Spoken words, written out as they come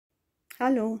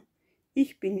Hallo,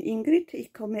 ich bin Ingrid,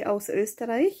 ich komme aus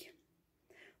Österreich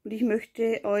und ich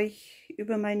möchte euch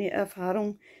über meine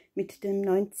Erfahrung mit dem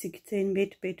 9010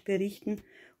 MedBed berichten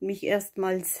und mich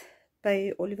erstmals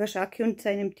bei Oliver Schacke und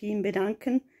seinem Team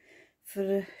bedanken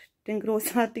für den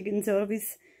großartigen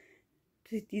Service,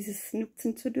 dieses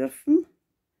nutzen zu dürfen,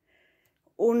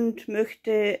 und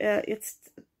möchte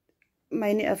jetzt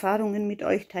meine Erfahrungen mit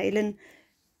euch teilen.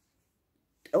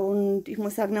 Und ich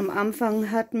muss sagen, am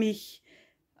Anfang hat mich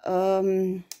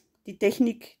die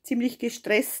Technik ziemlich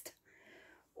gestresst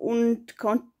und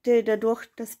konnte dadurch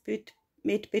das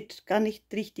MedBed gar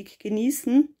nicht richtig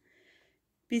genießen,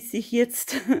 bis ich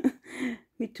jetzt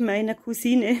mit meiner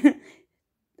Cousine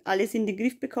alles in den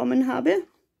Griff bekommen habe,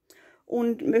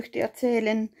 und möchte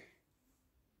erzählen,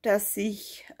 dass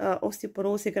ich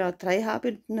Osteoporose Grad 3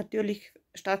 habe, natürlich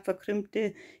stark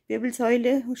verkrümmte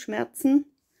Wirbelsäule und Schmerzen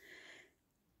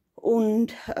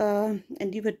und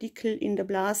ein Divertikel in der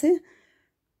Blase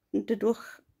und dadurch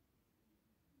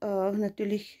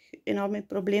natürlich enorme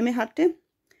Probleme hatte,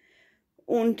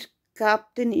 und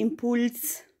gab den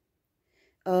Impuls,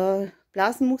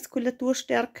 Blasenmuskulatur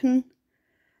stärken,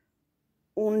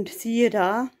 und siehe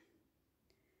da,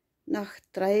 nach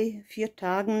 3-4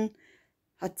 Tagen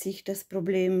hat sich das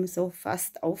Problem so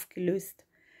fast aufgelöst.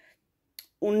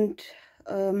 Und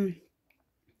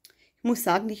ich muss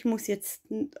sagen, ich muss jetzt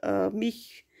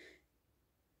mich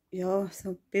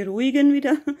so beruhigen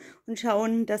wieder und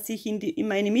schauen, dass ich in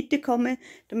meine Mitte komme,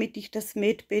 damit ich das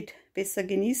MedBed besser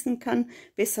genießen kann,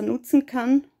 besser nutzen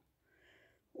kann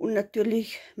und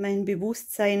natürlich mein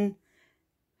Bewusstsein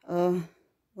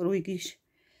ruhig ist,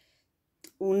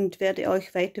 und werde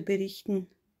euch weiter berichten,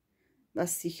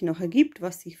 was sich noch ergibt,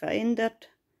 was sich verändert.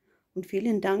 Und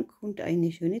vielen Dank und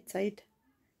eine schöne Zeit.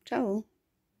 Ciao.